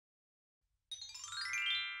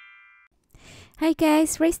Hi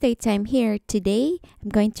guys, RaceToyTime here. Today, I'm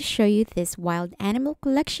going to show you this wild animal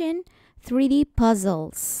collection 3D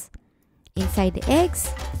puzzles. Inside the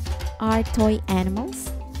eggs are toy animals.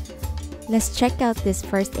 Let's check out this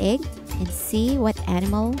first egg and see what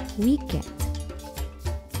animal we get.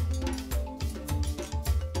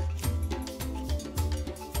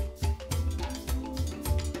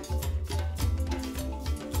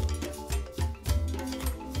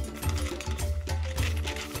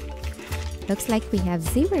 Looks like we have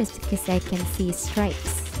zebras because I can see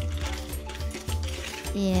stripes.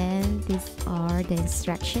 And these are the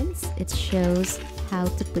instructions. It shows how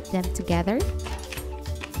to put them together.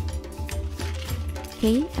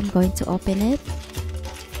 Okay, I'm going to open it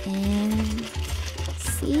and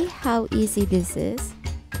see how easy this is.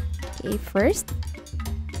 Okay, first,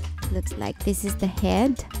 looks like this is the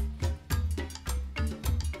head.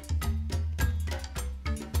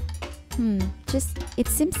 It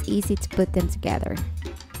seems easy to put them together.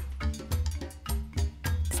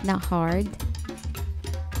 It's not hard.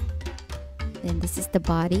 Then this is the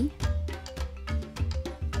body.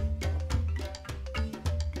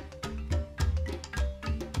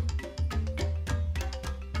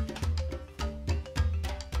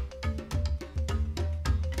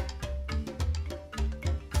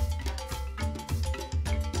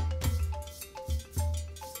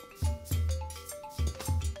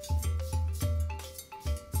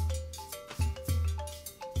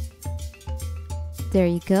 There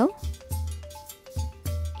you go.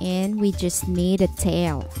 And we just need a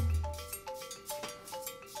tail.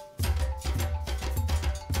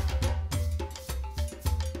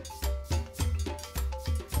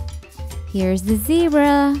 Here's the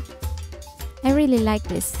zebra. I really like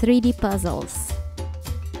this 3D puzzles.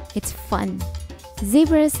 It's fun.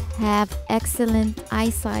 Zebras have excellent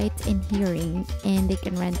eyesight and hearing, and they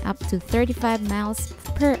can run up to 35 miles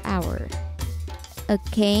per hour.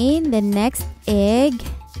 Okay, the next egg.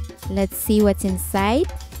 Let's see what's inside.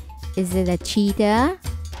 Is it a cheetah,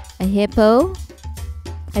 a hippo,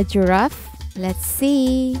 a giraffe? Let's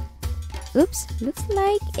see. Oops, looks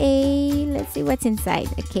like a... Let's see what's inside.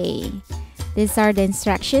 Okay, these are the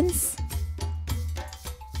instructions.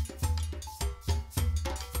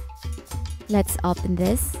 Let's open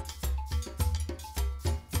this.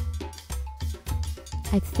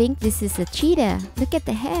 I think this is a cheetah. Look at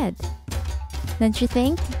the head. Don't you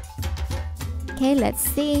think? Okay, let's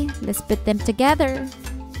see. Let's put them together.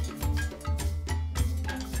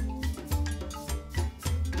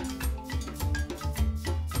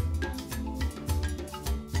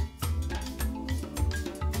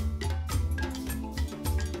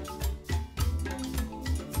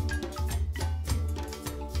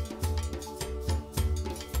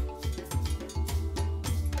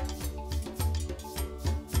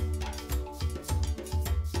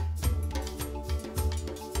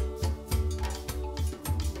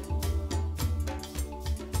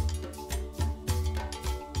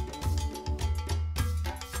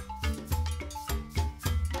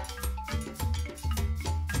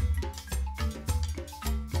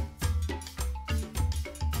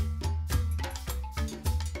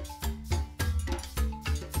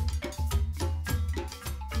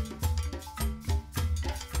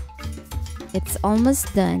 It's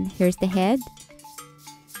almost done. Here's the head.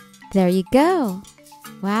 There you go.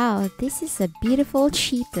 Wow, this is a beautiful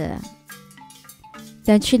cheetah.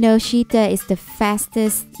 Don't you know cheetah is the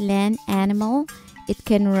fastest land animal? It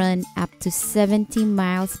can run up to 70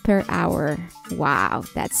 miles per hour. Wow,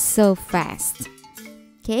 that's so fast.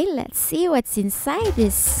 Okay, let's see what's inside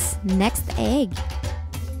this next egg.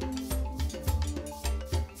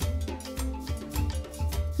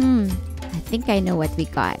 I think I know what we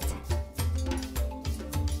got.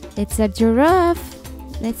 It's a giraffe.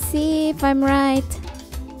 Let's see if I'm right.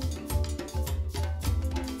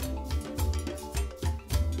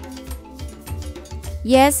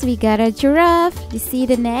 Yes, we got a giraffe. You see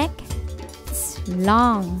the neck? It's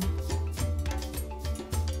long.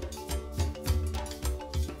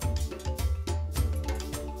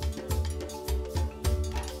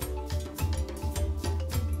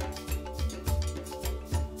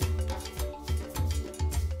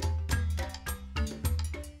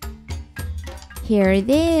 Here it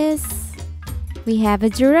is. We have a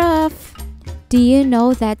giraffe. Do you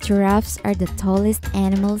know that giraffes are the tallest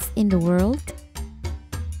animals in the world?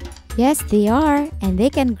 Yes, they are, and they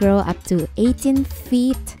can grow up to 18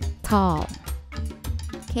 feet tall.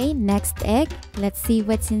 Okay, next egg. Let's see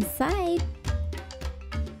what's inside.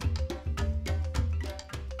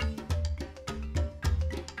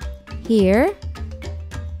 Here.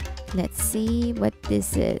 Let's see what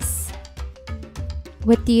this is.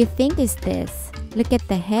 What do you think is this? Look at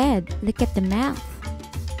the head. Look at the mouth.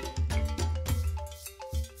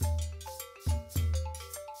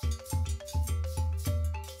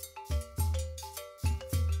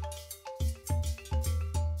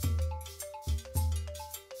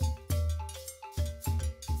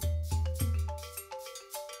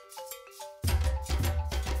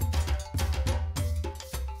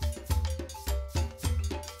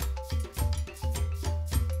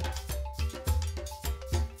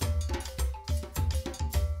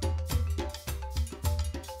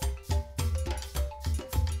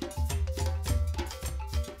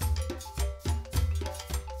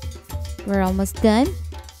 We're almost done.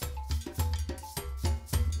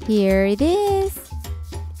 Here it is.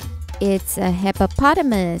 It's a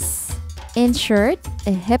hippopotamus. In short,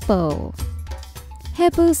 a hippo.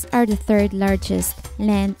 Hippos are the third largest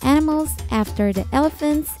land animals after the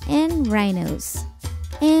elephants and rhinos.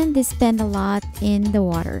 And they spend a lot in the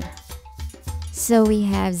water. So we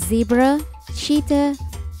have zebra, cheetah,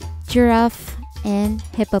 giraffe, and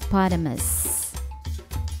hippopotamus.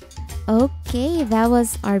 Okay, that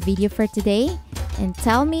was our video for today. And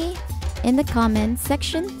tell me in the comment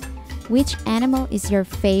section which animal is your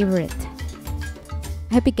favorite.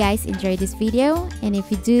 I hope you guys enjoyed this video, and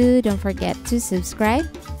if you do, don't forget to subscribe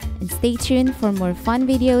and stay tuned for more fun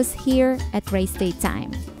videos here at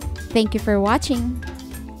RaceToyTime. Thank you for watching.